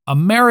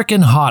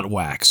American Hot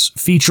Wax,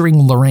 featuring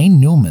Laraine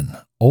Newman,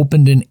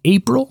 opened in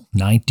April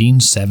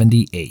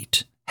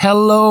 1978.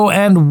 Hello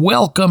and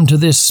welcome to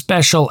this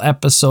special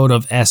episode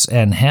of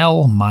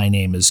SNL. My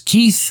name is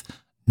Keith.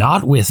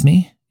 Not with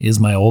me is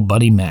my old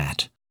buddy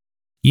Matt.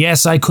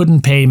 Yes, I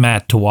couldn't pay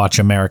Matt to watch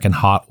American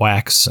Hot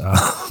Wax.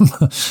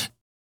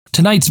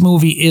 Tonight's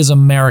movie is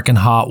American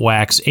Hot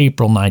Wax,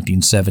 April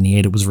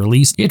 1978. It was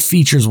released. It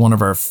features one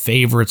of our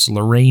favorites,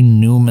 Laraine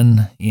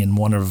Newman, in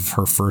one of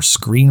her first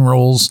screen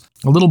roles.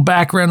 A little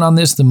background on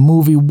this, the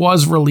movie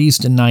was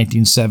released in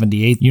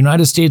 1978.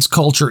 United States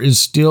culture is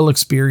still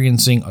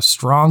experiencing a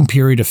strong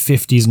period of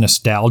 50s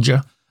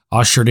nostalgia,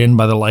 ushered in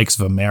by the likes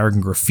of American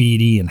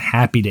Graffiti and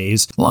Happy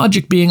Days.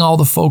 Logic being all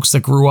the folks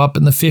that grew up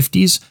in the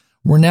 50s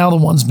were now the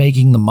ones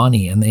making the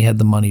money, and they had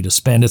the money to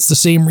spend. It's the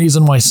same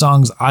reason why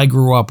songs I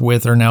grew up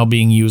with are now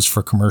being used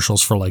for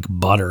commercials for like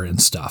butter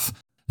and stuff.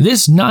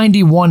 This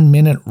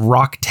 91-minute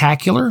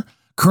rocktacular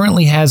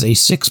currently has a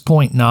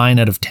 6.9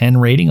 out of 10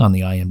 rating on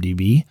the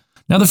IMDb.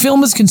 Now, the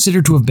film is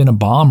considered to have been a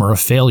bomb or a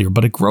failure,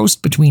 but it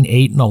grossed between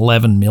 8 and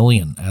 11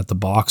 million at the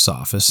box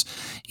office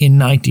in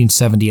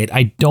 1978.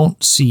 I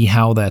don't see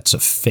how that's a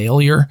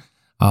failure,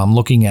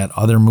 looking at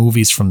other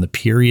movies from the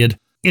period.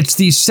 It's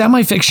the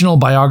semi-fictional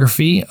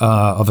biography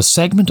of a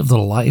segment of the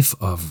life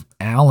of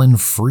Alan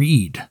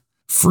Freed.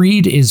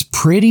 Freed is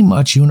pretty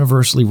much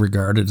universally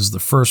regarded as the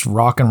first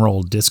rock and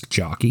roll disc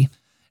jockey,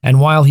 and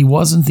while he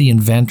wasn't the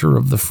inventor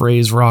of the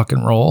phrase rock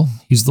and roll,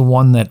 he's the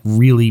one that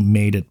really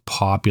made it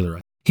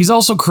popular. He's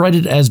also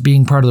credited as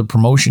being part of the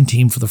promotion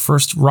team for the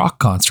first rock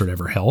concert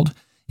ever held.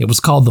 It was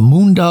called the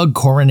Moondog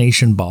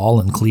Coronation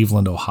Ball in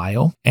Cleveland,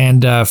 Ohio.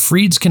 And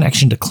Freed's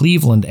connection to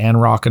Cleveland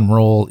and rock and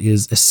roll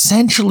is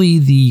essentially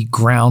the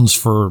grounds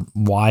for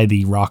why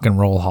the Rock and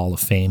Roll Hall of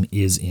Fame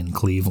is in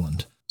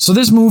Cleveland. So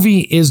this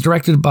movie is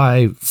directed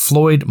by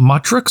Floyd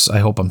Muttrux, I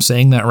hope I'm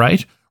saying that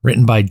right,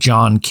 written by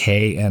John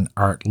Kay and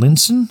Art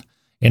Linson,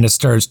 and it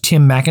stars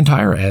Tim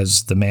McIntyre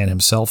as the man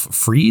himself,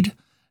 Freed.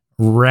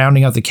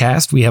 Rounding out the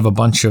cast, we have a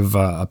bunch of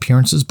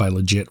appearances by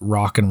legit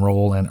rock and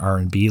roll and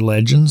R&B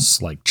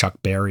legends like Chuck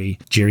Berry,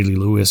 Jerry Lee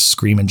Lewis,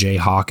 Screamin' Jay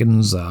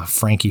Hawkins,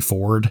 Frankie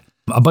Ford.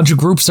 A bunch of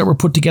groups that were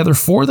put together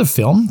for the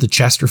film, the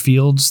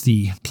Chesterfields,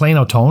 the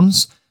Plano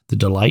Tones, the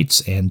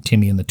Delights, and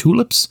Timmy and the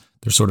Tulips.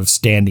 They're sort of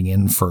standing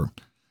in for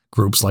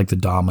groups like the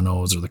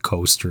Dominoes or the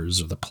Coasters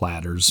or the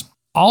Platters.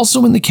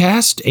 Also in the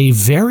cast, a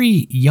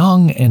very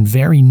young and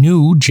very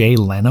new Jay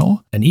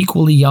Leno, an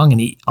equally young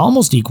and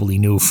almost equally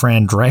new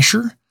Fran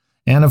Drescher,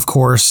 and of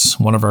course,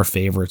 one of our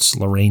favorites,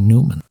 Laraine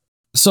Newman.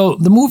 So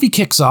the movie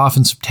kicks off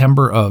in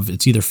September of,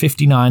 it's either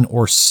 59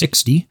 or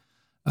 60.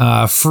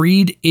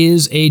 Freed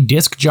is a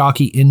disc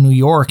jockey in New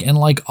York, and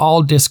like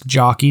all disc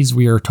jockeys,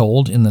 we are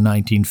told, in the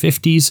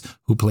 1950s,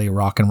 who play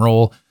rock and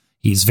roll,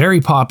 he's very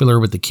popular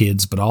with the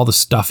kids, but all the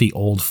stuffy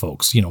old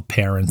folks,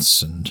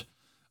 parents and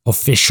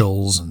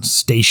officials and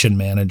station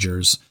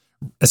managers,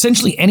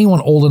 essentially anyone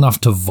old enough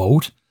to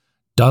vote,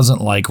 doesn't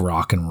like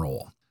rock and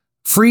roll.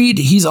 Freed,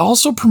 he's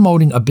also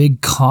promoting a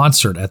big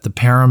concert at the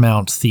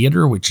Paramount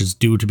Theater, which is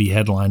due to be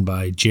headlined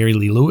by Jerry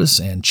Lee Lewis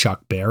and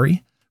Chuck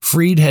Berry.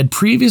 Freed had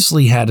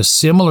previously had a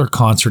similar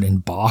concert in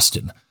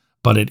Boston,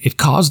 but it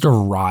caused a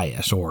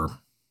riot, or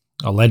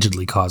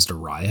allegedly caused a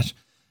riot.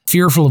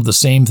 Fearful of the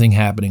same thing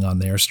happening on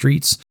their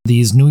streets,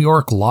 these New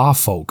York law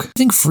folk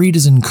think Freed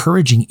is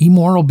encouraging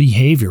immoral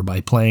behavior by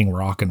playing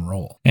rock and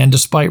roll. And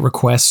despite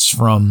requests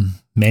from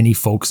many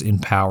folks in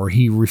power,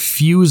 he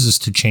refuses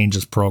to change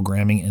his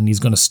programming, and he's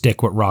going to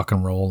stick with rock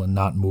and roll and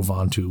not move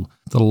on to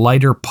the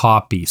lighter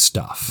poppy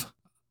stuff.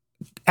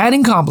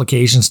 Adding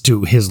complications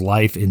to his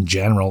life in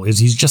general is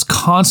he's just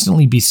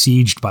constantly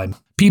besieged by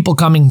people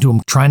coming to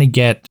him trying to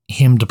get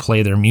him to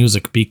play their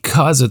music,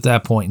 because at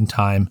that point in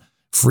time,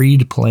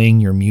 Freed playing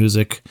your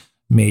music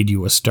made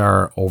you a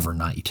star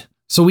overnight.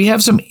 So we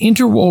have some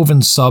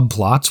interwoven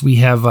subplots. We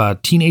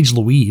have teenage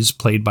Louise,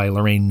 played by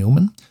Laraine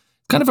Newman,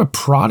 kind of a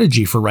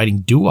prodigy for writing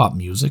doo-wop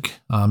music,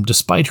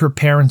 despite her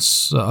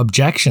parents'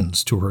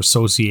 objections to her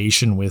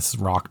association with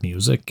rock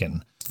music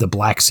and the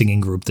black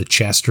singing group, the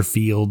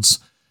Chesterfields.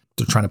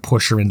 They're trying to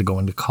push her into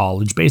going to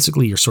college.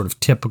 Basically, your sort of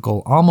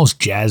typical, almost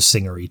jazz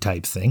singery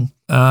type thing.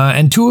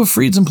 And two of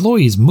Freed's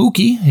employees,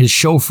 Mookie, his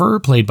chauffeur,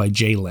 played by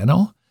Jay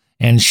Leno,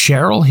 and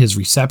Cheryl, his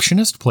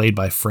receptionist, played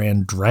by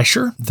Fran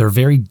Drescher. They're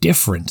very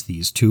different,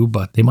 these two,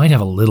 but they might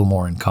have a little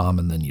more in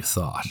common than you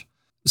thought.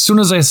 As soon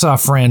as I saw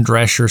Fran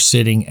Drescher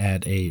sitting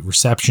at a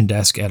reception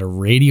desk at a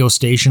radio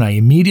station,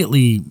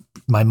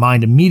 my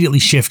mind immediately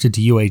shifted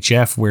to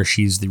UHF, where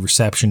she's the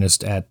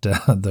receptionist at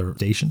the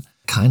station.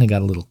 Kind of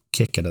got a little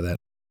kick out of that.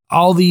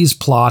 All these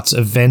plots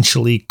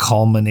eventually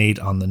culminate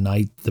on the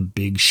night the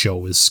big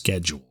show is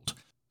scheduled.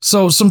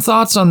 So some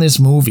thoughts on this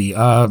movie.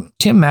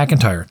 Tim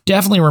McIntyre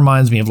definitely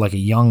reminds me of like a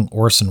young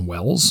Orson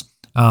Welles.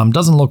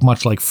 Doesn't look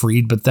much like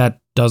Freed, but that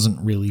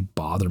doesn't really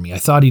bother me. I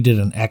thought he did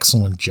an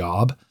excellent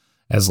job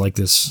as like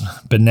this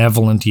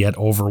benevolent yet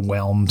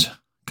overwhelmed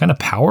kind of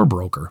power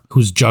broker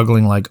who's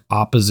juggling like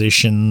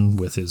opposition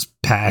with his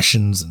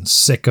passions and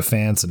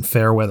sycophants and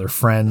fair weather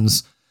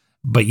friends,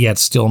 but yet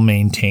still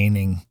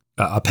maintaining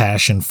a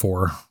passion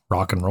for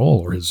rock and roll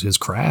or his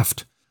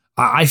craft.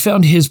 I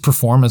found his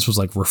performance was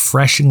like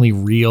refreshingly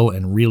real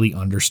and really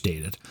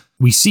understated.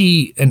 We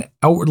see an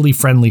outwardly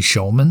friendly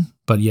showman,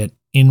 but yet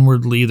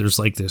inwardly there's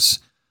like this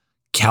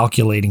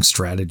calculating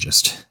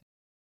strategist.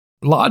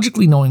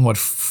 Logically knowing what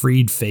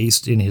Freed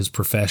faced in his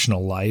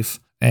professional life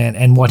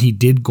and what he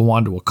did go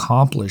on to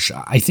accomplish,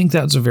 I think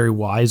that's a very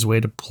wise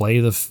way to play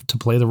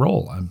the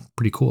role.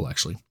 Pretty cool,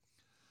 actually.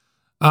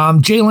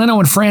 Jay Leno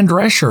and Fran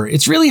Drescher.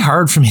 It's really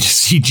hard for me to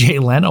see Jay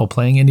Leno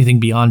playing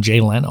anything beyond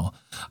Jay Leno.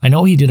 I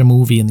know he did a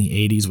movie in the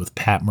 80s with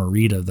Pat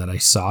Morita that I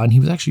saw, and he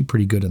was actually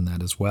pretty good in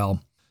that as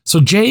well. So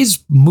Jay's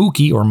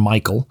Mookie, or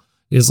Michael,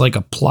 is like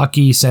a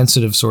plucky,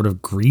 sensitive sort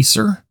of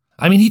greaser.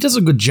 I mean, he does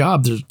a good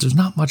job. There's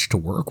not much to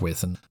work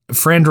with. And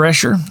Fran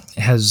Drescher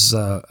has,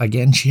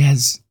 again, she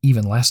has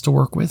even less to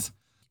work with.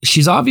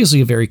 She's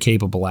obviously a very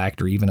capable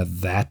actor, even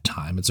at that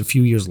time. It's a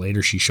few years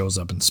later she shows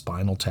up in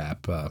Spinal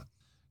Tap,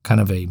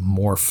 kind of a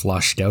more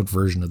flushed out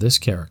version of this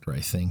character,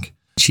 I think.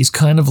 She's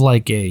kind of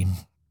like a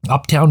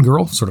uptown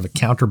girl, sort of a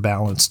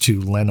counterbalance to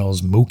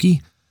Leno's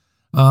Mookie.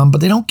 But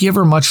they don't give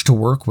her much to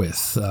work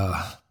with.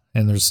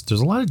 And there's a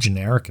lot of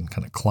generic and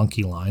kind of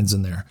clunky lines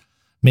in there.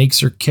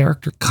 Makes her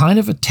character kind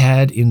of a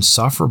tad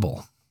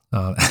insufferable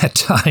at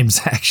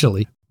times,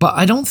 actually. But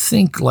I don't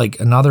think like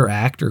another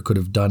actor could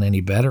have done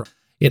any better.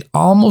 It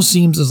almost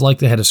seems as like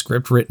they had a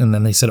script written and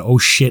then they said, oh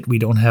shit, we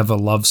don't have a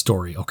love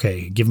story.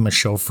 Okay, give him a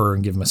chauffeur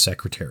and give him a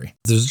secretary.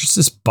 There's just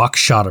this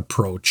buckshot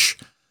approach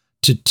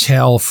to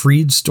tell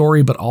Freed's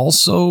story, but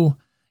also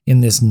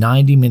in this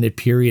 90-minute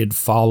period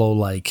follow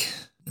like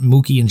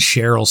Mookie and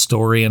Cheryl's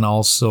story and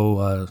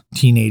also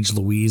teenage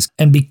Louise.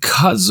 And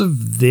because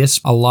of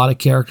this, a lot of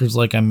characters,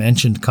 like I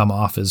mentioned, come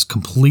off as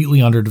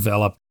completely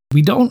underdeveloped.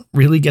 We don't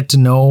really get to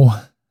know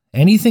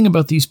anything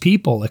about these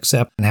people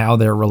except how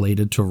they're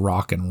related to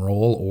rock and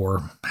roll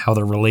or how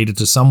they're related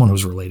to someone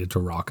who's related to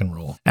rock and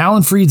roll.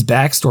 Alan Freed's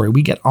backstory,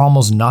 we get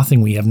almost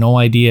nothing. We have no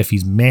idea if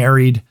he's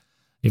married,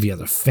 if he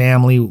has a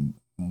family,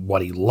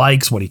 what he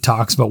likes, what he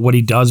talks about, what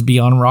he does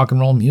beyond rock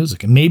and roll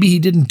music. And maybe he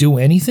didn't do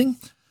anything,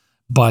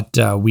 but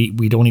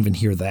we don't even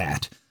hear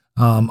that.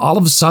 All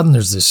of a sudden,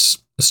 there's this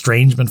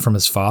estrangement from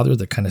his father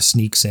that kind of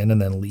sneaks in and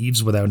then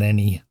leaves without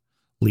any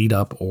lead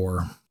up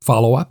or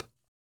follow up.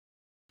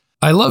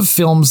 I love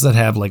films that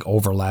have like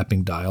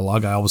overlapping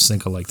dialogue. I always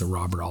think of like the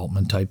Robert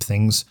Altman type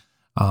things.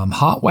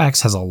 Hot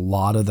Wax has a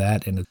lot of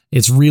that, and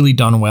it's really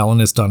done well,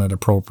 and it's done at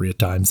appropriate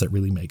times that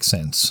really make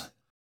sense.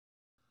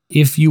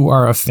 If you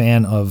are a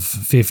fan of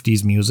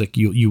 50s music,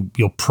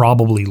 you'll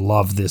probably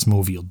love this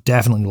movie. You'll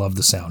definitely love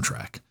the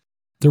soundtrack.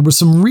 There were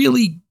some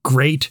really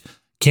great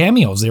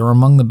cameos. They were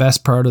among the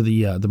best part of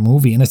the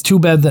movie, and it's too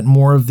bad that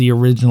more of the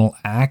original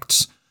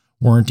acts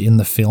weren't in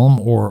the film,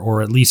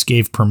 or at least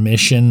gave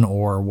permission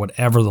or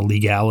whatever the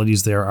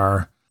legalities there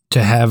are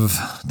to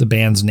have the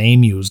band's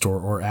name used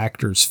or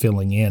actors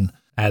filling in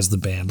as the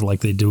band like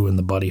they do in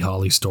the Buddy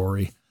Holly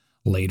story.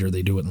 Later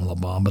they do it in La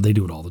Bamba. They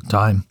do it all the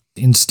time.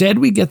 Instead,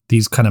 we get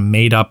these kind of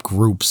made-up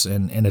groups,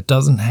 and it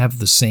doesn't have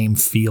the same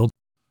feel.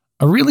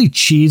 A really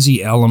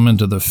cheesy element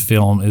of the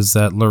film is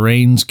that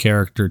Lorraine's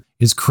character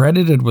is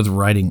credited with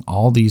writing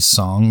all these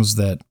songs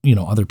that,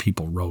 other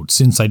people wrote.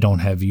 Since I Don't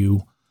Have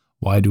You,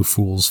 Why Do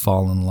Fools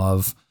Fall in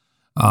Love?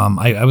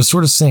 I was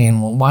sort of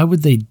saying, well, why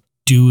would they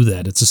do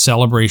that? It's a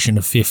celebration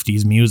of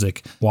 50s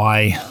music.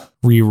 Why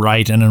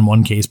rewrite and in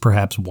one case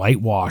perhaps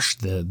whitewash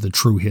the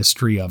true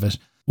history of it?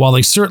 While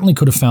they certainly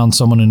could have found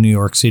someone in New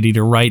York City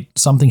to write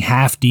something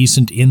half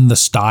decent in the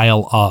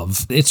style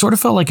of, it sort of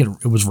felt like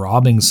it was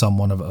robbing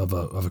someone of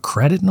a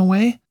credit in a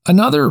way.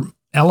 Another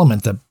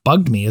element that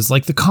bugged me is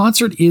like the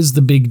concert is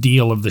the big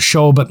deal of the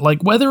show, but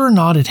like whether or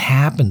not it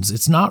happens,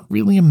 it's not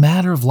really a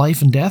matter of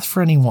life and death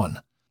for anyone.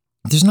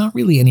 There's not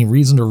really any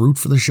reason to root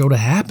for the show to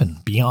happen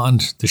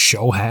beyond the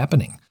show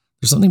happening.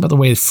 There's something about the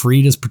way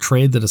Freed is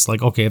portrayed that it's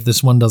like, okay, if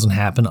this one doesn't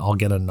happen, I'll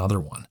get another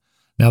one.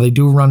 Now, they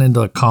do run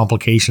into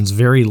complications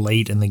very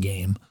late in the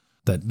game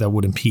that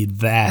would impede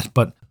that,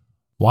 but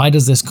why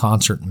does this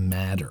concert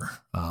matter?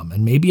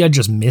 And maybe I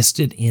just missed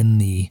it in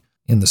the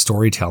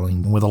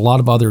storytelling. With a lot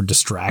of other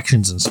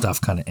distractions and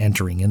stuff kind of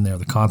entering in there,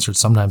 the concert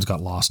sometimes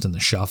got lost in the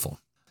shuffle.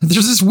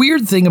 There's this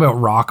weird thing about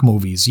rock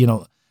movies,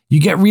 you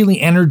get really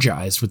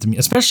energized with them,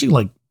 especially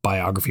like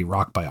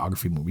rock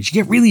biography movies.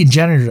 You get really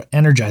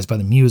energized by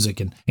the music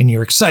and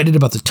you're excited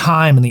about the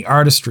time and the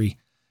artistry.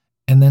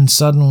 And then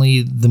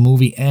suddenly the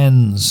movie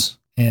ends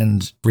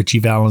and Richie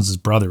Valens'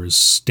 brother is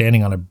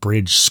standing on a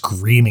bridge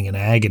screaming in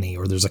agony,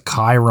 or there's a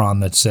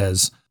chyron that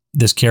says,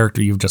 this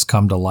character you've just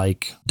come to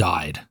like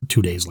died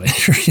 2 days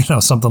later,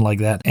 something like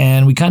that.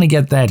 And we kind of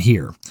get that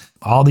here.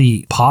 All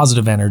the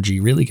positive energy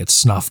really gets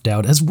snuffed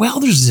out. As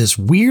well, there's this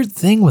weird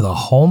thing with a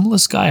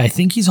homeless guy. I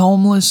think he's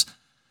homeless,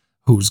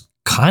 who's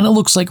kind of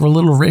looks like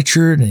Little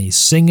Richard, and he's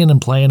singing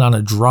and playing on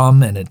a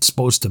drum, and it's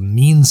supposed to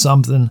mean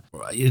something.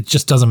 It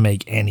just doesn't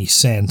make any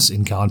sense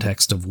in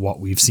context of what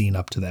we've seen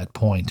up to that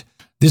point.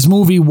 This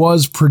movie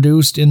was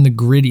produced in the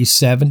gritty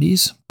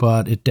 70s,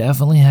 but it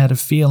definitely had a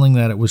feeling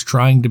that it was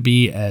trying to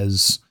be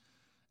as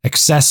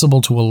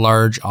accessible to a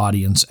large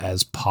audience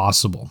as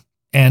possible.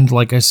 And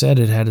like I said,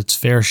 it had its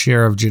fair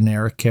share of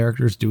generic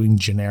characters doing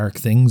generic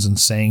things and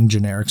saying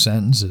generic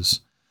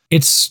sentences.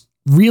 It's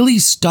really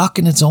stuck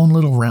in its own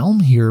little realm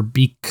here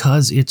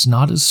because it's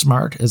not as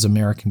smart as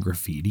American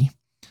Graffiti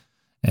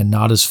and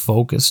not as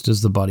focused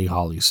as the Buddy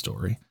Holly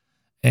story.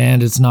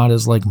 And it's not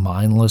as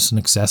mindless and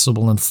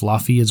accessible and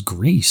fluffy as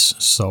Grease.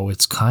 So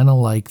it's kind of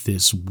like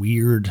this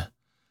weird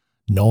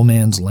no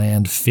man's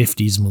land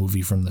 50s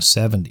movie from the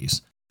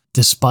 70s.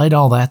 Despite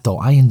all that, though,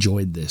 I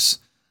enjoyed this.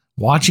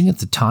 Watching it,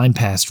 the time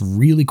passed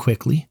really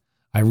quickly.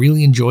 I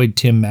really enjoyed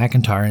Tim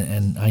McIntyre,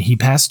 and he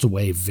passed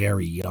away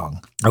very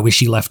young. I wish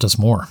he left us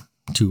more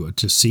to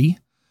see.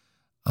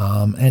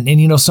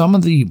 And some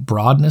of the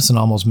broadness and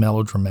almost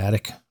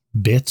melodramatic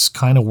bits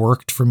kind of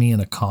worked for me in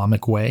a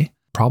comic way.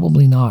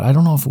 Probably not. I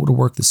don't know if it would have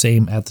worked the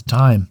same at the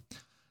time.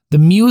 The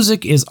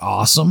music is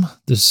awesome.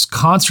 This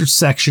concert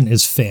section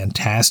is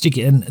fantastic.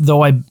 And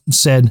though I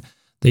said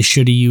they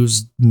should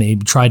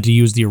have tried to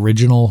use the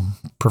original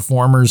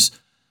performers,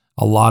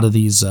 a lot of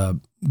these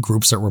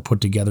groups that were put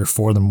together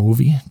for the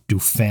movie do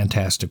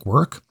fantastic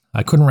work.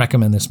 I couldn't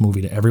recommend this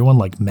movie to everyone.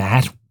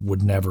 Matt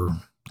would never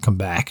come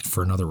back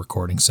for another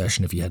recording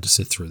session if you had to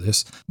sit through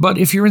this. But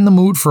if you're in the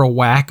mood for a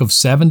whack of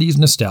 70s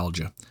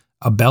nostalgia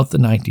about the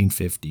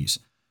 1950s,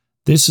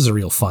 this is a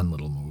real fun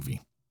little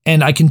movie.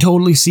 And I can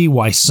totally see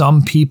why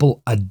some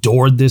people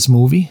adored this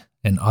movie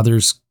and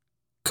others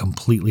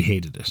completely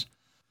hated it.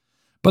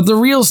 But the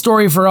real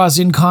story for us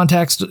in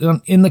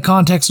the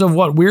context of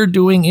what we're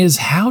doing is,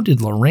 how did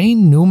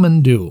Laraine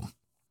Newman do?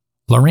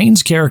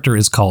 Lorraine's character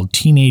is called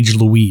Teenage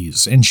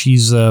Louise, and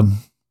she's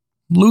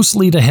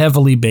loosely to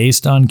heavily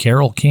based on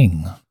Carole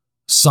King.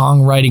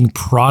 Songwriting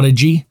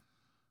prodigy.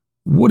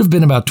 Would have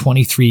been about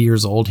 23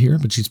 years old here,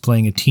 but she's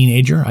playing a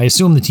teenager. I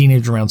assume the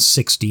teenager around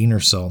 16 or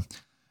so.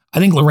 I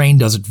think Laraine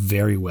does it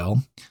very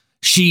well.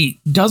 She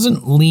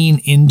doesn't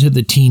lean into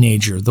the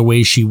teenager the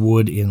way she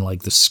would in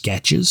the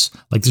sketches.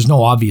 There's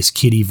no obvious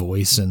kiddie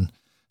voice, and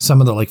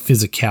some of the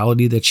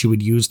physicality that she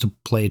would use to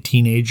play a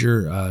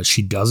teenager,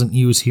 she doesn't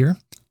use here.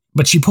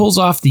 But she pulls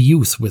off the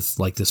youth with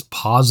this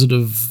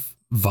positive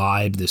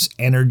vibe, this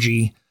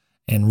energy,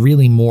 and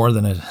really more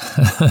than a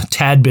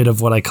tad bit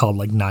of what I call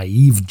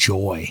naive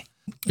joy.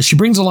 She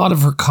brings a lot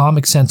of her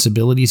comic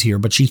sensibilities here,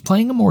 but she's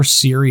playing a more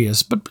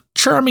serious but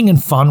charming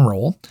and fun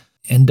role,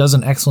 and does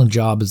an excellent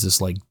job as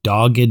this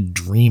dogged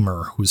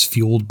dreamer who's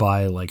fueled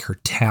by her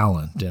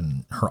talent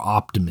and her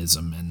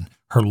optimism and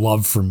her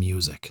love for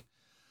music.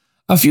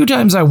 A few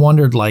times I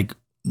wondered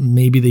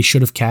maybe they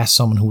should have cast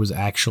someone who was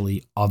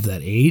actually of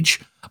that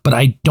age, but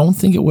I don't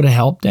think it would have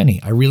helped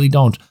any. I really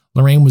don't.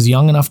 Laraine was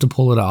young enough to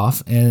pull it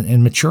off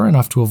and mature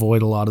enough to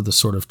avoid a lot of the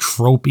sort of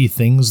tropey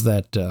things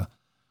that a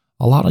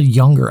lot of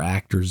younger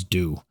actors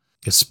do,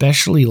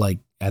 especially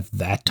at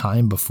that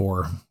time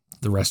before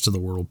the rest of the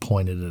world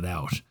pointed it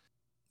out.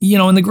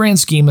 In the grand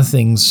scheme of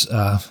things,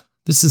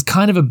 this is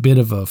kind of a bit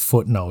of a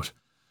footnote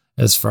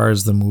as far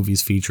as the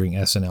movies featuring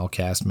SNL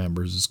cast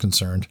members is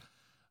concerned.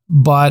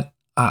 But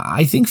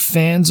I think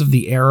fans of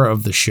the era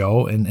of the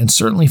show, and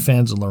certainly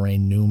fans of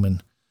Laraine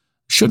Newman,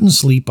 shouldn't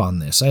sleep on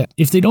this.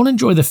 If they don't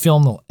enjoy the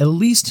film, they'll at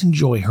least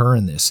enjoy her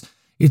in this.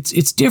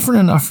 It's different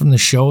enough from the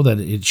show that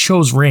it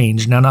shows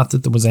range. Now, not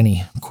that there was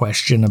any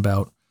question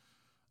about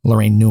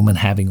Laraine Newman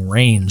having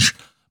range,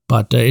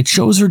 but it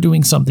shows her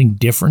doing something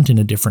different in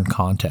a different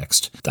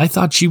context. I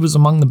thought she was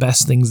among the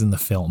best things in the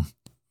film.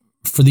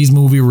 For these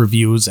movie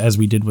reviews, as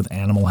we did with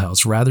Animal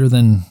House, rather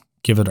than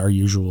give it our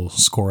usual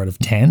score out of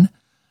 10,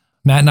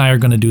 Matt and I are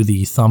going to do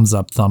the thumbs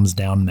up, thumbs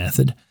down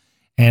method.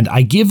 And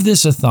I give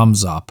this a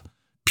thumbs up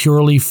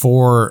purely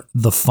for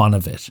the fun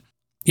of it.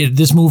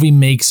 This movie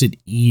makes it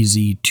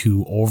easy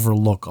to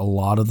overlook a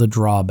lot of the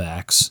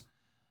drawbacks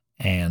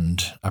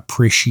and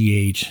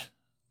appreciate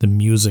the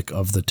music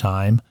of the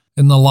time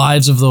and the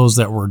lives of those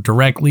that were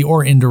directly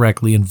or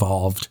indirectly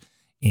involved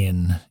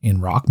in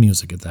rock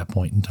music at that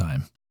point in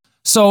time.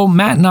 So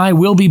Matt and I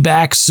will be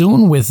back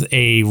soon with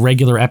a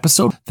regular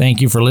episode.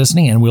 Thank you for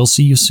listening, and we'll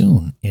see you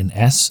soon in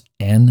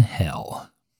SNL.